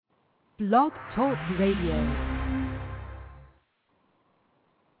Blog Talk Radio.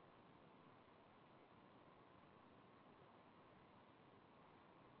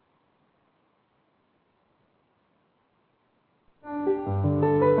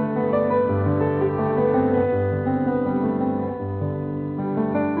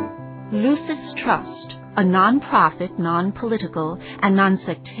 Lucis Trust, a non-profit, non-political, and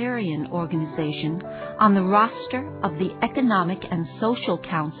non-sectarian organization on the roster of the Economic and Social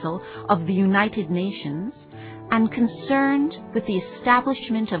Council of the United Nations and concerned with the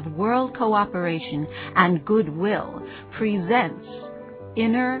establishment of world cooperation and goodwill, presents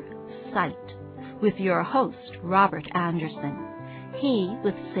Inner Sight with your host, Robert Anderson. He,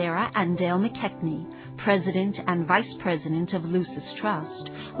 with Sarah and Dale McKechnie, President and Vice President of Lucis Trust,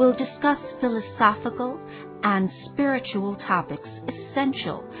 will discuss philosophical and spiritual topics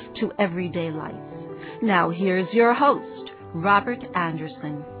essential to everyday life. Now here's your host, Robert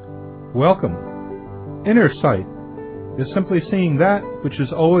Anderson. Welcome. Inner sight is simply seeing that which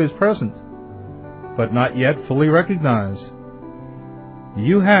is always present, but not yet fully recognized.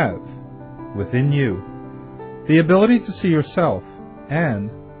 You have, within you, the ability to see yourself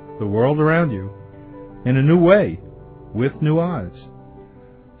and the world around you in a new way, with new eyes.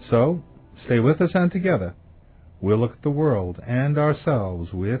 So, stay with us and together, we'll look at the world and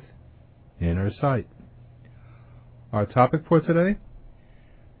ourselves with inner sight. Our topic for today,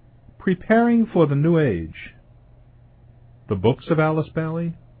 Preparing for the New Age. The Books of Alice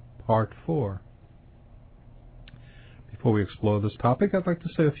Bailey, Part 4. Before we explore this topic, I'd like to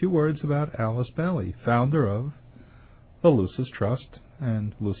say a few words about Alice Bailey, founder of the Lucis Trust,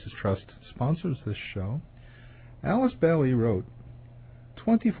 and Lucis Trust sponsors this show. Alice Bailey wrote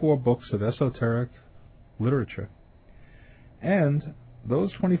 24 books of esoteric literature, and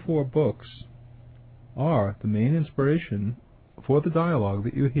those 24 books are the main inspiration for the dialogue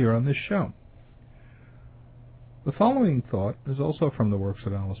that you hear on this show. The following thought is also from the works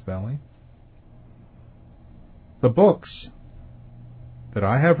of Alice Bailey. The books that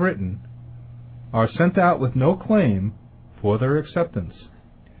I have written are sent out with no claim for their acceptance.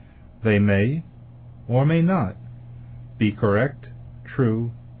 They may or may not be correct,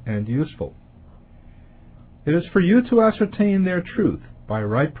 true, and useful. It is for you to ascertain their truth by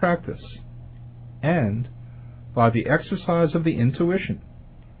right practice and by the exercise of the intuition.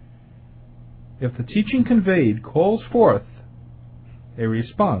 If the teaching conveyed calls forth a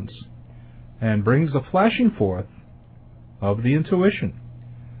response and brings a flashing forth of the intuition,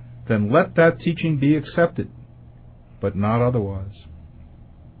 then let that teaching be accepted, but not otherwise.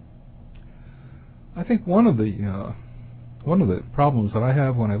 I think one of the problems that I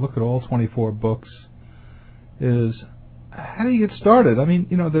have when I look at all 24 books is, how do you get started? I mean,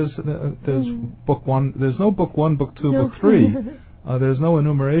 there's book one. There's no book one, book two, book three. There's no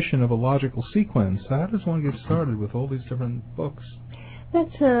enumeration of a logical sequence. How does one get started with all these different books?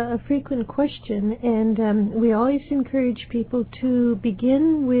 That's a frequent question, and we always encourage people to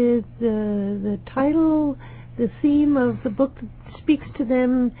begin with the title, the theme of the book that speaks to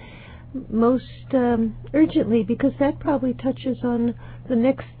them most urgently, because that probably touches on the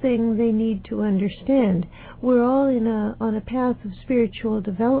next thing they need to understand. We're all on a path of spiritual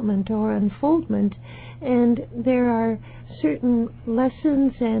development or unfoldment, and there are certain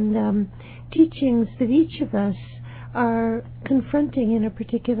lessons and teachings that each of us are confronting in a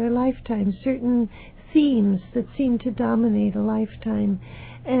particular lifetime, certain themes that seem to dominate a lifetime,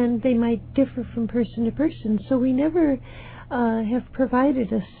 and they might differ from person to person. So we never have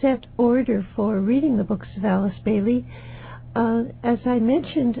provided a set order for reading the books of Alice Bailey. As I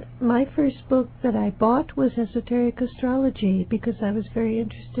mentioned, my first book that I bought was Esoteric Astrology, because I was very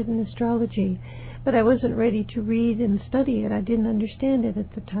interested in astrology, but I wasn't ready to read and study it. I didn't understand it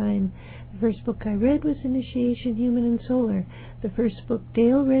at the time. The first book I read was Initiation, Human and Solar. The first book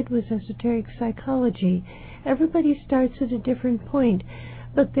Dale read was Esoteric Psychology. Everybody starts at a different point,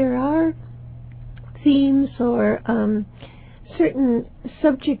 but there are themes or certain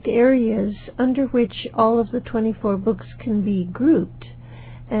subject areas under which all of the 24 books can be grouped.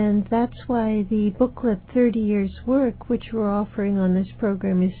 And that's why the booklet 30 Years Work, which we're offering on this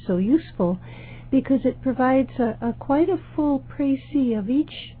program, is so useful, because it provides quite a full précis of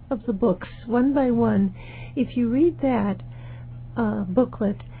each of the books, one by one. If you read that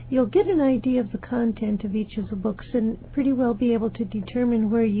booklet, you'll get an idea of the content of each of the books and pretty well be able to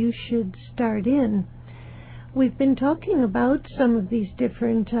determine where you should start in. We've been talking about some of these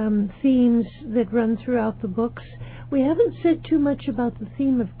different themes that run throughout the books. We haven't said too much about the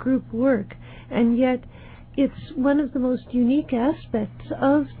theme of group work, and yet it's one of the most unique aspects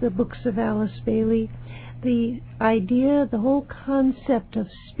of the books of Alice Bailey the idea, the whole concept of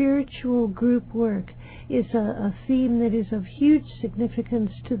spiritual group work is a theme that is of huge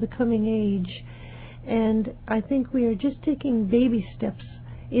significance to the coming age. And I think we are just taking baby steps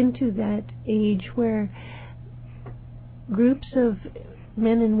into that age where groups of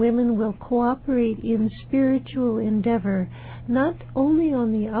men and women will cooperate in spiritual endeavor, not only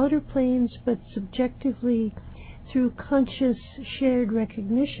on the outer planes, but subjectively through conscious shared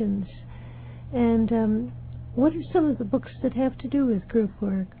recognitions. And what are some of the books that have to do with group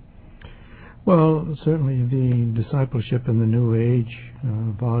work? Well, certainly the Discipleship in the New Age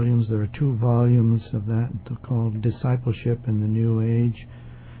volumes. There are 2 volumes of that called Discipleship in the New Age.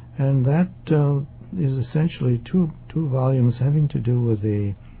 And that is essentially two volumes having to do with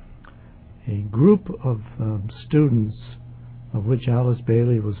a group of students, of which Alice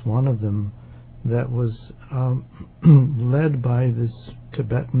Bailey was one of them, that was led by this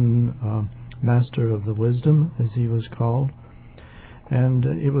Tibetan Master of the Wisdom, as he was called. And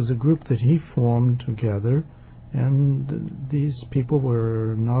it was a group that he formed together, and these people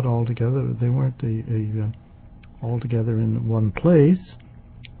were not all together. They weren't all together in one place.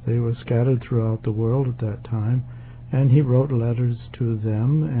 They were scattered throughout the world at that time, and he wrote letters to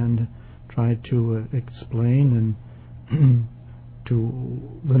them and tried to explain and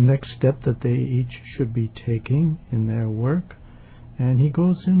to the next step that they each should be taking in their work. And he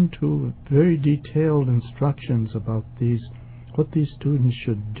goes into very detailed instructions about what these students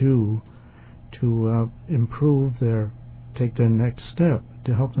should do to take their next step,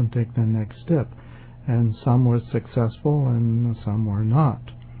 to help them take their next step. And some were successful and some were not.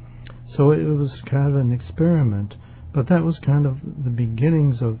 So it was kind of an experiment, but that was kind of the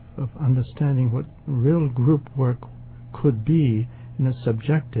beginnings of understanding what real group work could be in a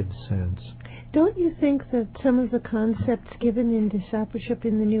subjective sense. Don't you think that some of the concepts given in Discipleship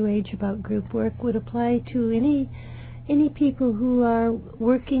in the New Age about group work would apply to any people who are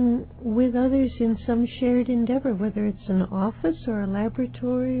working with others in some shared endeavor, whether it's an office or a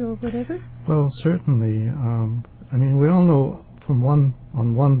laboratory or whatever? Well, certainly. I mean, we all know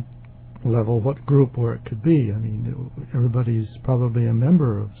on one level what group work could be. I mean, everybody's probably a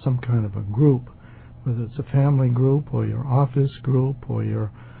member of some kind of a group, whether it's a family group or your office group or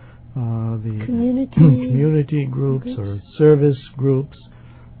your the community groups or service groups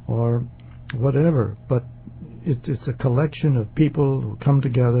or whatever. But it's a collection of people who come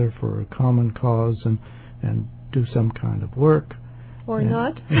together for a common cause and do some kind of work. Or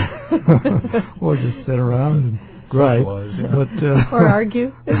not. Or just sit around and gripe. Or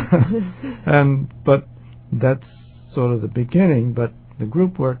argue. But that's sort of the beginning. But the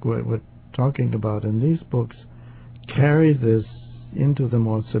group work we're talking about in these books carry this into the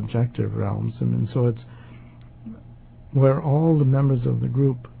more subjective realms. And so it's where all the members of the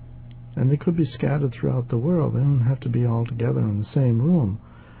group, and they could be scattered throughout the world. They don't have to be all together in the same room.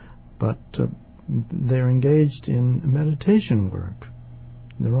 But they're engaged in meditation work.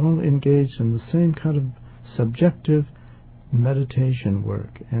 They're all engaged in the same kind of subjective meditation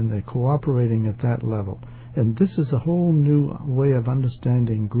work, and they're cooperating at that level. And this is a whole new way of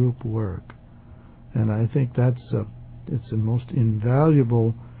understanding group work. And I think it's the most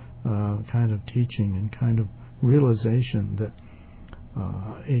invaluable kind of teaching and kind of realization that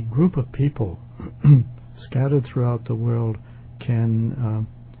a group of people scattered throughout the world can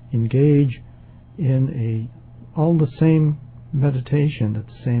engage in all the same meditation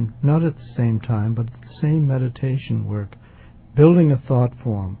not at the same time, but the same meditation work, building a thought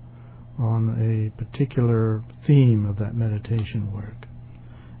form on a particular theme of that meditation work.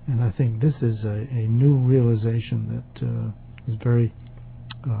 And I think this is a new realization that is very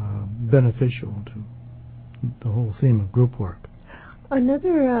beneficial to the whole theme of group work.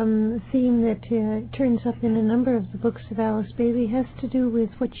 Another theme that turns up in a number of the books of Alice Bailey has to do with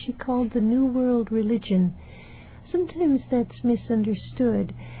what she called the New World religion. Sometimes that's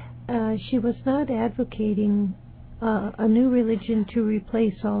misunderstood. She was not advocating a new religion to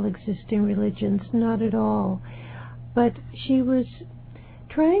replace all existing religions, not at all. But she was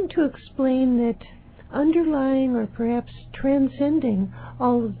trying to explain that underlying or perhaps transcending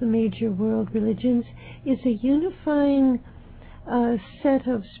all of the major world religions is a unifying set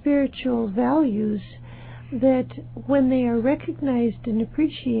of spiritual values that, when they are recognized and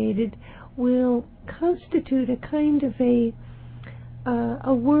appreciated, will constitute a kind of a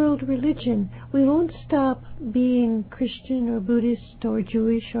world religion. We won't stop being Christian or Buddhist or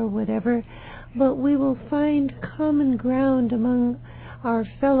Jewish or whatever, but we will find common ground among our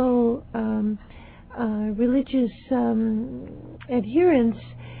fellow religious adherents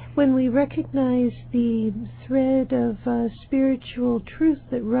when we recognize the thread of spiritual truth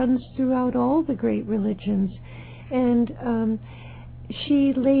that runs throughout all the great religions. And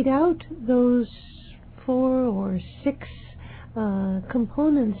she laid out those 4 or 6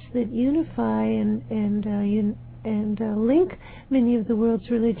 components that unify and link many of the world's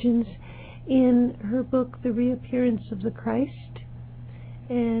religions in her book, The Reappearance of the Christ,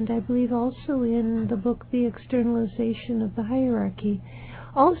 and I believe also in the book, The Externalization of the Hierarchy.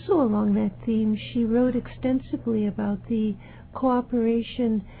 Also along that theme, she wrote extensively about the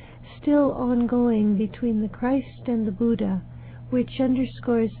cooperation still ongoing between the Christ and the Buddha, which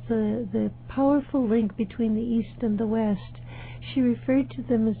underscores the powerful link between the East and the West. She referred to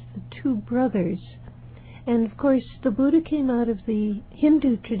them as the 2 brothers. And of course, the Buddha came out of the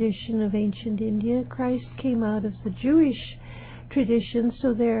Hindu tradition of ancient India. Christ came out of the Jewish tradition,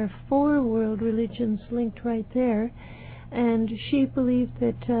 so there are 4 world religions linked right there. And she believed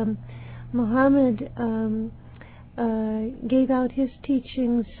that Muhammad gave out his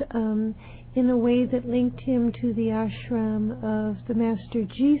teachings in a way that linked him to the ashram of the Master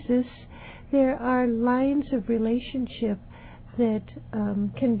Jesus. There are lines of relationship that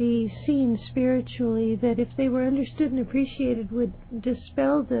can be seen spiritually that, if they were understood and appreciated, would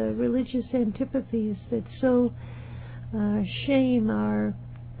dispel the religious antipathies that so shame our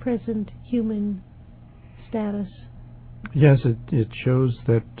present human status. Yes, it shows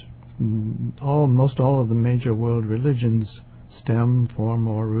that almost all of the major world religions stem from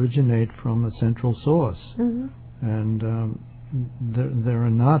or originate from a central source. Mm-hmm. And there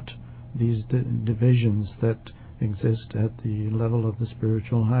are not these divisions that exist at the level of the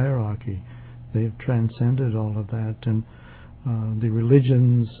spiritual hierarchy. They've transcended all of that, and the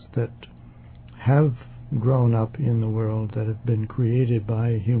religions that have grown up in the world, that have been created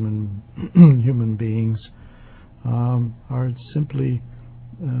by human beings, are simply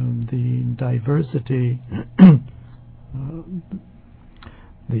the diversity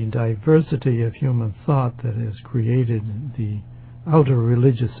of human thought that has created the outer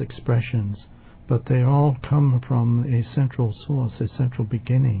religious expressions, but they all come from a central source, a central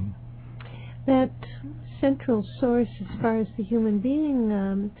beginning. That central source, as far as the human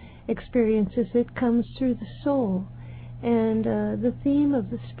being experiences it, comes through the soul. And the theme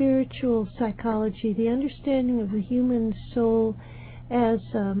of the spiritual psychology, the understanding of the human soul as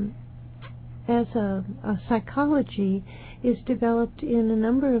a psychology, is developed in a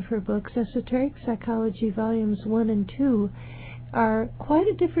number of her books. Esoteric Psychology, Volumes 1 and 2, are quite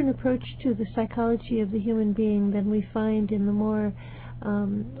a different approach to the psychology of the human being than we find in the more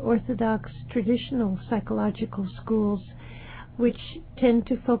orthodox, traditional psychological schools, which tend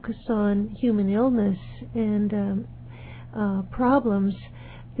to focus on human illness and problems.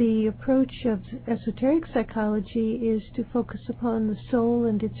 The approach of esoteric psychology is to focus upon the soul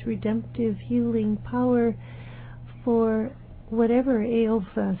and its redemptive healing power for whatever ails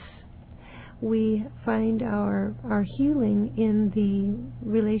us. We find our healing in the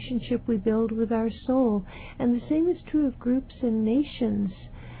relationship we build with our soul. And the same is true of groups and nations.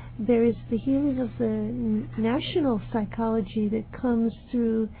 There is the healing of the national psychology that comes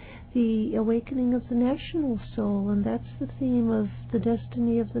through the awakening of the national soul, and that's the theme of The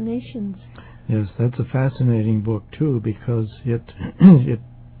Destiny of the Nations. Yes, that's a fascinating book too, because it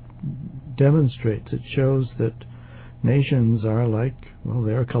demonstrates, it shows that nations are like, well,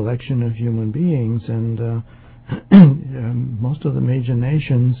 they're a collection of human beings, and most of the major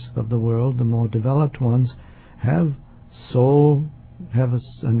nations of the world, the more developed ones, have soul, have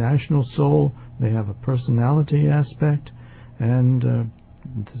a national soul, they have a personality aspect, and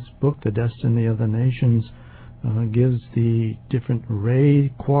this book, The Destiny of the Nations, gives the different ray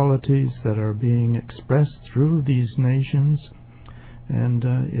qualities that are being expressed through these nations, and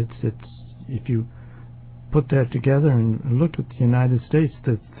it's if you put that together and look at the United States,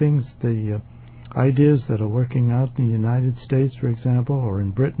 the ideas that are working out in the United States, for example, or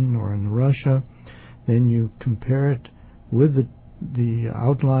in Britain or in Russia, then you compare it with the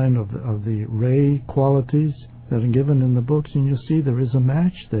outline of the ray qualities that are given in the books, and you'll see there is a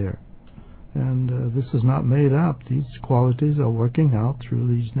match there. And this is not made up. These qualities are working out through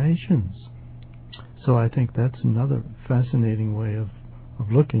these nations. So I think that's another fascinating way of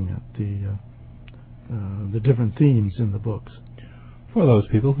looking at the different themes in the books. For those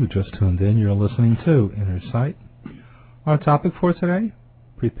people who just tuned in, you're listening to Inner Sight. Our topic for today,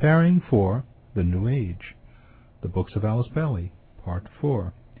 Preparing for the New Age, the Books of Alice Bailey, Part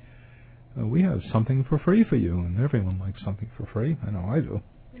 4. We have something for free for you, and everyone likes something for free. I know I do.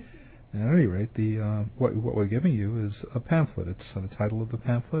 At any rate, what we're giving you is a pamphlet. The title of the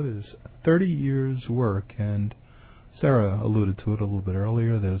pamphlet is 30 Years' Work and Sarah alluded to it a little bit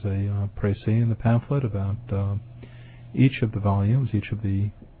earlier. There's a précis in the pamphlet about each of the volumes, each of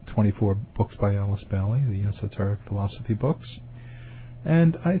the 24 books by Alice Bailey, the esoteric philosophy books.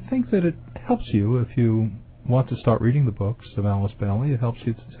 And I think that it helps you if you want to start reading the books of Alice Bailey. It helps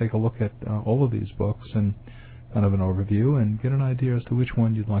you to take a look at all of these books and kind of an overview and get an idea as to which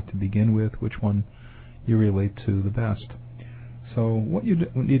one you'd like to begin with, which one you relate to the best. So what you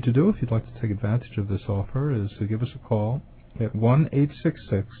need to do if you'd like to take advantage of this offer is to give us a call at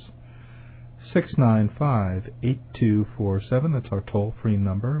 1-866-695-8247. That's our toll-free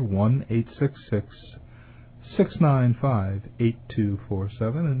number, 1-866-695-8247,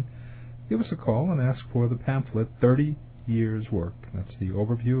 and give us a call and ask for the pamphlet, 30 Years' Work. That's the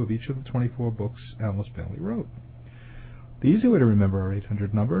overview of each of the 24 books Alice Bailey wrote. The easy way to remember our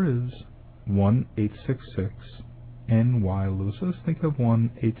 800 number is 1-866-NY-LUCIS. Think of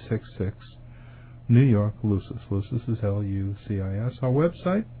 1-866 New York Lucis. Lucis is L-U-C-I-S. Our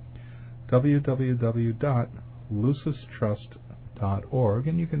website, www.lucistrust.org,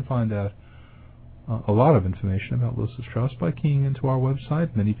 and you can find out a lot of information about Lucis Trust by keying into our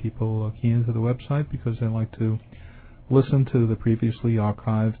website. Many people key into the website because they like to listen to the previously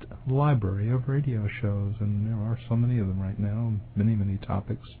archived library of radio shows, and there are so many of them right now, many, many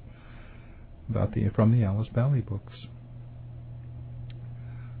topics from the Alice Bailey books.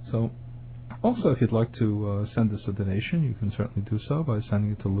 So, also, if you'd like to send us a donation, you can certainly do so by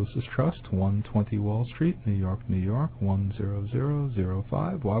sending it to Lucis Trust, 120 Wall Street, New York, New York,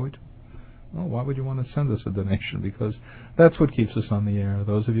 10005. Why would you want to send us a donation? Because that's what keeps us on the air.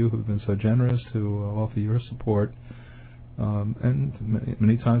 Those of you who've been so generous to offer your support, and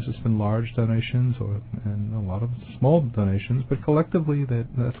many times it's been large donations and a lot of small donations, but collectively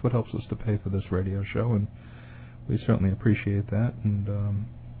that's what helps us to pay for this radio show, and we certainly appreciate that. And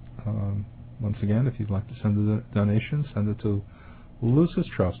once again, if you'd like to send a donation, send it to Lucis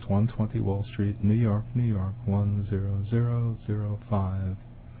Trust, 120 Wall Street, New York, New York, 10005.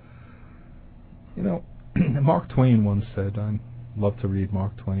 You know, Mark Twain once said, I love to read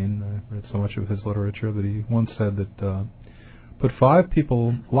Mark Twain, I read so much of his literature, that he once said that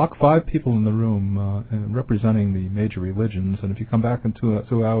lock 5 people in the room representing the major religions, and if you come back in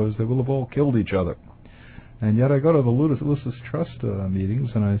 2 hours, they will have all killed each other. And yet I go to the Lucis Trust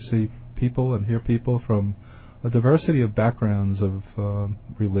meetings, and I see people and hear people from a diversity of backgrounds of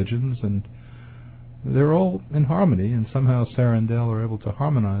religions, and they're all in harmony, and somehow Sarah and Dale are able to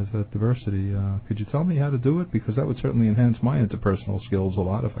harmonize that diversity. Could you tell me how to do it? Because that would certainly enhance my interpersonal skills a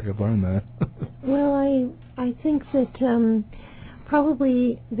lot if I could learn that. Well, I think that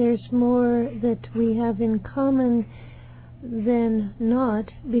probably there's more that we have in common than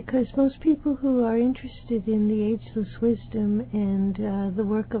not, because most people who are interested in the ageless wisdom and the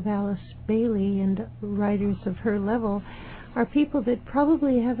work of Alice Bailey and writers of her level are people that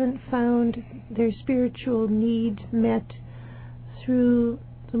probably haven't found their spiritual need met through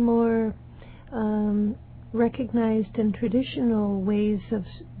the more recognized and traditional ways of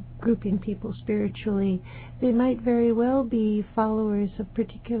grouping people spiritually. They might very well be followers of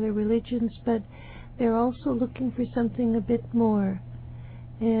particular religions, but they're also looking for something a bit more.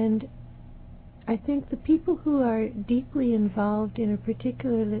 And I think the people who are deeply involved in a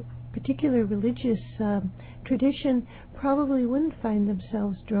particular religious tradition probably wouldn't find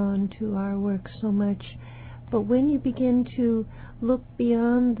themselves drawn to our work so much. But when you begin to look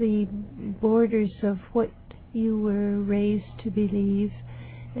beyond the borders of what you were raised to believe,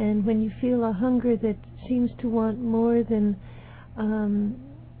 and when you feel a hunger that seems to want more than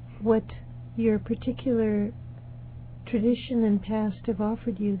what your particular tradition and past have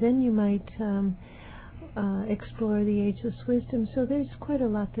offered you, then you might explore the ageless wisdom. So there's quite a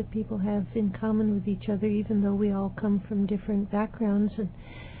lot that people have in common with each other, even though we all come from different backgrounds. And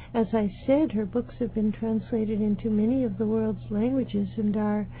as I said, her books have been translated into many of the world's languages and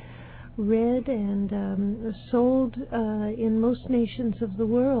are read and sold in most nations of the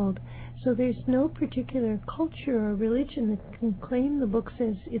world. So there's no particular culture or religion that can claim the books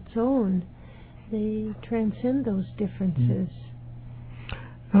as its own. They transcend those differences.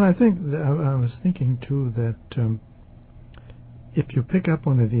 And I think I was thinking too that if you pick up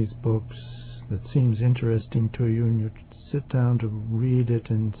one of these books that seems interesting to you and you sit down to read it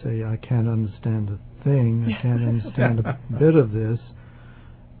and say, I can't understand a thing, I can't understand a bit of this,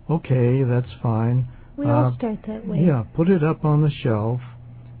 okay, that's fine. We all start that way. Yeah, put it up on the shelf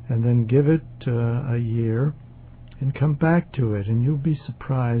and then give it a year and come back to it, and you'll be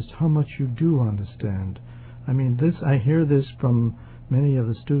surprised how much you do understand. I mean, I hear this from many of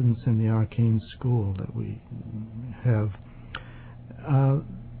the students in the arcane school that we have.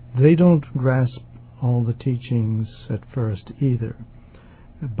 They don't grasp all the teachings at first either.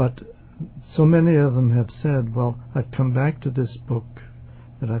 But so many of them have said, well, I've come back to this book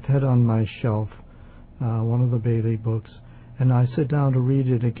that I've had on my shelf, one of the Bailey books, and I sit down to read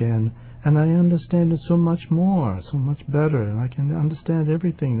it again, and I understand it so much more, so much better, and I can understand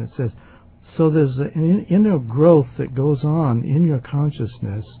everything that says. So there's an inner growth that goes on in your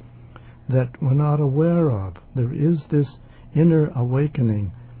consciousness that we're not aware of. There is this inner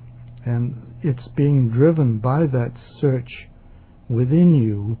awakening, and it's being driven by that search within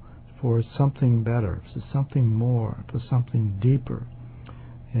you for something better, for something more, for something deeper.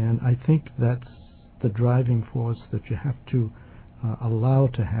 And I think that's the driving force that you have to allow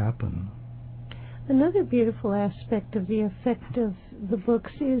to happen. Another beautiful aspect of the effect of the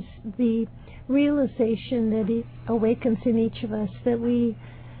books is the realization that it awakens in each of us that we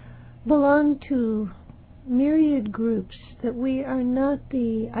belong to myriad groups, that we are not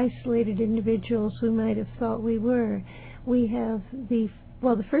the isolated individuals we might have thought we were. We have the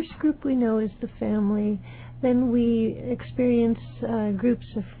first group we know is the family. Then we experience groups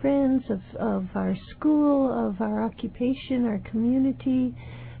of friends, of our school, of our occupation, our community.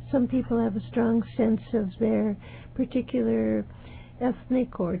 Some people have a strong sense of their particular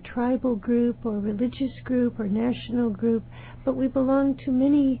ethnic or tribal group or religious group or national group, but we belong to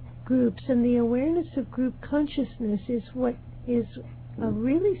many groups, and the awareness of group consciousness is what is a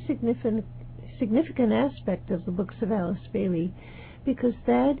really significant aspect of the books of Alice Bailey, because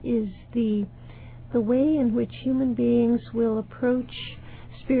that is the way in which human beings will approach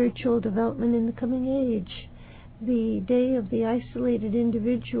spiritual development in the coming age. The day of the isolated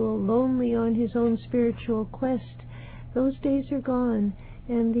individual lonely on his own spiritual quest, those days are gone,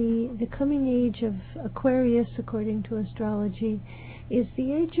 and the coming age of Aquarius, according to astrology, is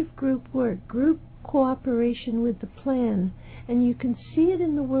the age of group work, group cooperation with the plan. And you can see it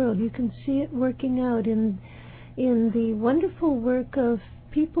in the world. You can see it working out in the wonderful work of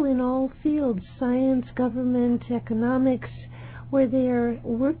people in all fields, science, government, economics, where they are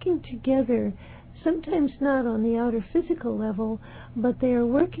working together, sometimes not on the outer physical level, but they are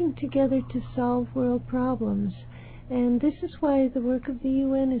working together to solve world problems. And this is why the work of the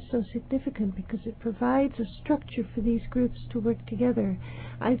UN is so significant, because it provides a structure for these groups to work together.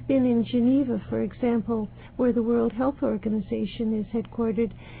 I've been in Geneva, for example, where the World Health Organization is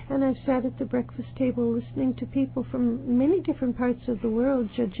headquartered, and I've sat at the breakfast table listening to people from many different parts of the world,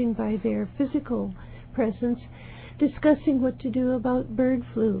 judging by their physical presence, discussing what to do about bird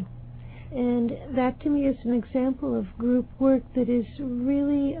flu. And that to me is an example of group work that is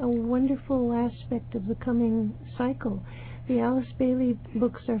really a wonderful aspect of the coming cycle. The Alice Bailey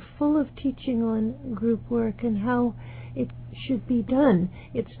books are full of teaching on group work and how it should be done.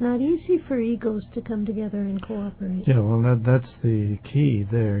 It's not easy for egos to come together and cooperate. Yeah, well, that's the key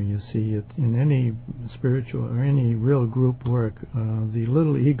there. You see, in any spiritual or any real group work, the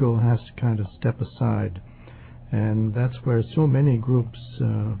little ego has to kind of step aside. And that's where so many groups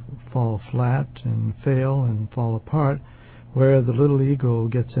fall flat and fail and fall apart, where the little ego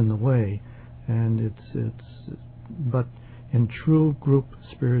gets in the way. And but in true group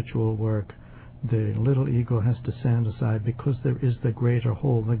spiritual work, the little ego has to stand aside, because there is the greater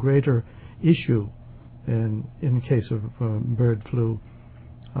whole, the greater issue. And in case of bird flu,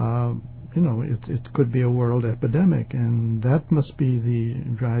 it could be a world epidemic, and that must be the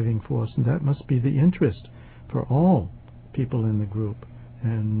driving force, and that must be the interest for all people in the group,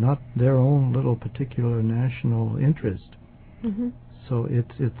 and not their own little particular national interest. Mm-hmm. So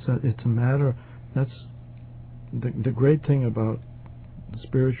it's a matter. That's the great thing about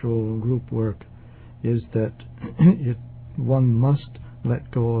spiritual group work, is that one must let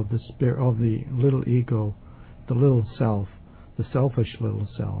go of the little ego, the little self, the selfish little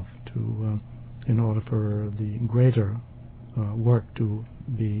self, to in order for the greater work to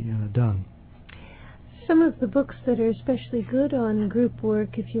be done. Some of the books that are especially good on group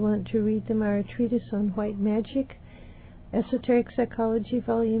work, if you want to read them, are a treatise on white magic, Esoteric Psychology,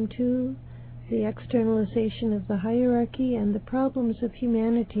 Volume 2, The Externalization of the Hierarchy, and The Problems of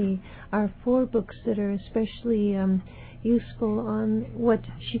Humanity are 4 books that are especially useful on what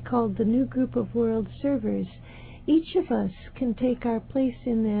she called the new group of world servers. Each of us can take our place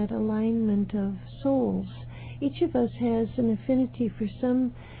in that alignment of souls. Each of us has an affinity for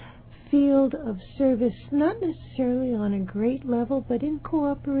some field of service, not necessarily on a great level, but in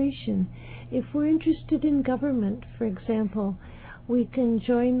cooperation. If we're interested in government, for example, we can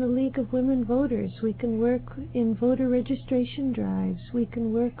join the League of Women Voters. We can work in voter registration drives. We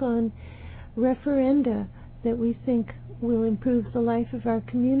can work on referenda that we think will improve the life of our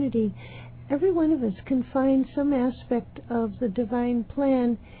community. every one of us can find some aspect of the divine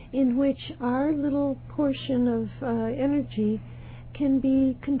plan in which our little portion of energy can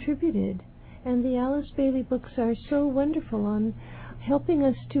be contributed. And the Alice Bailey books are so wonderful on helping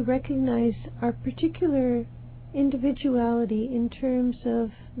us to recognize our particular individuality in terms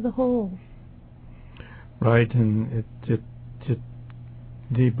of the whole. Right, and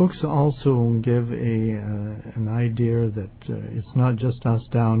the books also give an idea that it's not just us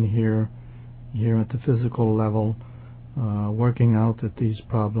down here at the physical level, working out at these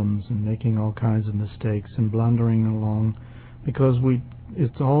problems and making all kinds of mistakes and blundering along, because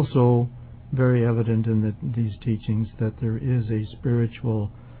it's also very evident in these teachings that there is a spiritual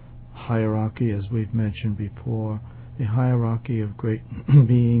hierarchy, as we've mentioned before, a hierarchy of great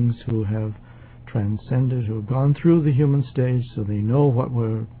beings who have transcended, who have gone through the human stage, so they know what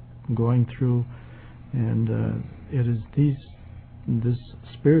we're going through, and it is this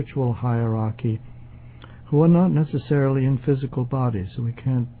spiritual hierarchy who are not necessarily in physical bodies, so we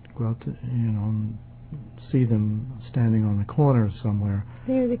can't go out to, and see them standing on the corner somewhere.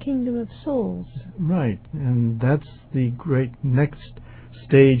 They're the kingdom of souls. Right, and that's the great next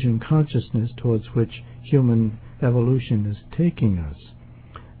stage in consciousness towards which human evolution is taking us.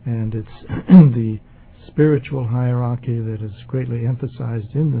 And it's the spiritual hierarchy that is greatly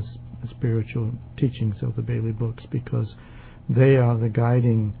emphasized in the spiritual teachings of the Bailey books, because they are the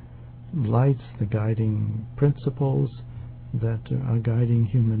guiding lights, the guiding principles that are guiding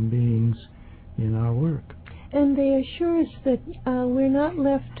human beings in our work. And they assure us that we're not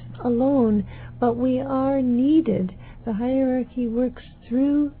left alone, but we are needed. The hierarchy works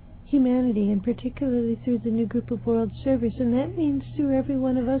through humanity, and particularly through the New Group of World Service, and that means through every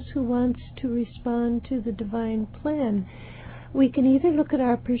one of us who wants to respond to the divine plan. We can either look at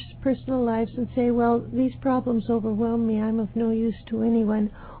our personal lives and say, well, these problems overwhelm me, I'm of no use to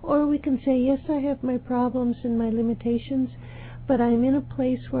anyone, or we can say, yes, I have my problems and my limitations, but I'm in a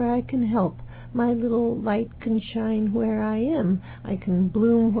place where I can help. My little light can shine where I am. I can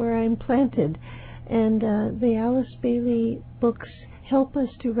bloom where I'm planted. And the Alice Bailey books help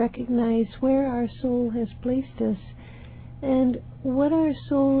us to recognize where our soul has placed us and what our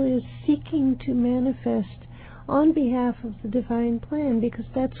soul is seeking to manifest on behalf of the divine plan, because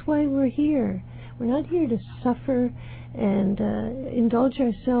that's why we're here. We're not here to suffer and indulge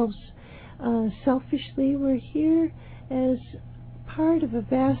ourselves selfishly. We're here as part of a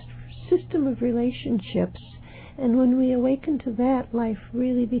vast system of relationships, and when we awaken to that, life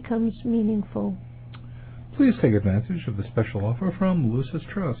really becomes meaningful. Please take advantage of the special offer from Lucis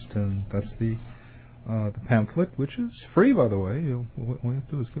Trust, and that's the pamphlet, which is free, by the way. What you have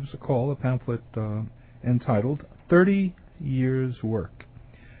to do is give us a call. The pamphlet entitled 30 Years' Work.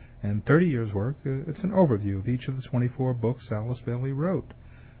 And 30 Years' Work, it's an overview of each of the 24 books Alice Bailey wrote.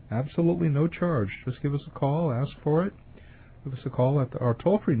 Absolutely no charge. Just give us a call, ask for it. Give us a call at our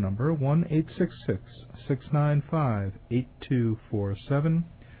toll-free number, 1-866-695-8247.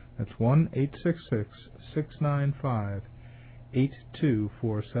 That's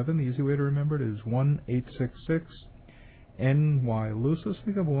 1-866-695-8247. The easy way to remember it is 1-866-NY-LUCIS.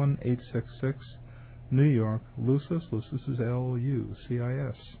 Think of 1-866-New York Lucis. Lucis is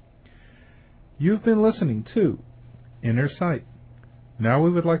L-U-C-I-S. You've been listening to Inner Sight. Now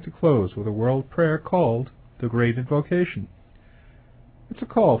we would like to close with a world prayer called the Great Invocation. It's a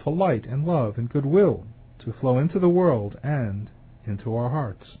call for light and love and goodwill to flow into the world and into our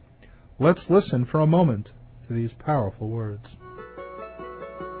hearts. Let's listen for a moment to these powerful words.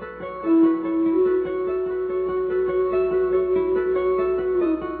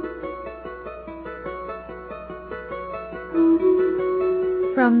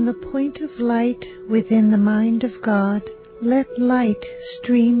 From the point of light within the mind of God, let light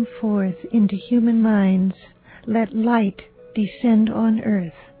stream forth into human minds. Let light descend on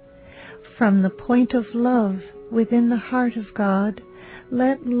earth. From the point of love within the heart of God,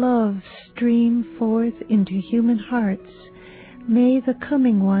 let love stream forth into human hearts. May the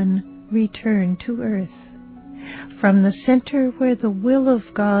coming one return to earth. From the center where the will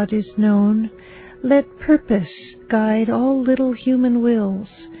of God is known, let purpose guide all little human wills,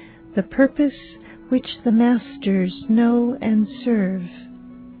 the purpose which the masters know and serve.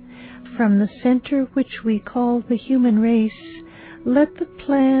 From the center which we call the human race, let the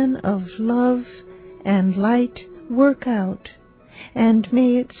plan of love and light work out, and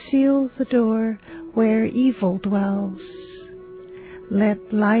may it seal the door where evil dwells.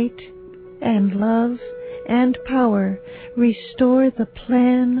 Let light and love and power restore the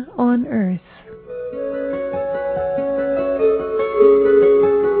plan on earth.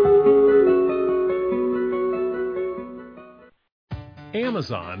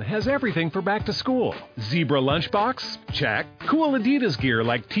 Amazon has everything for back to school. Zebra lunchbox? Check. Cool Adidas gear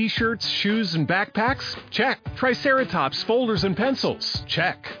like t-shirts, shoes, and backpacks? Check. Triceratops folders and pencils?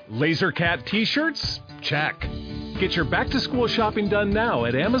 Check. Laser Cat t-shirts? Check. Get your back-to-school shopping done now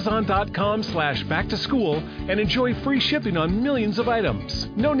at Amazon.com/back-to-school and enjoy free shipping on millions of items.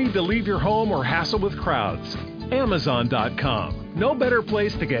 No need to leave your home or hassle with crowds. Amazon.com. No better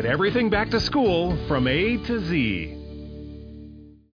place to get everything back to school from A to Z.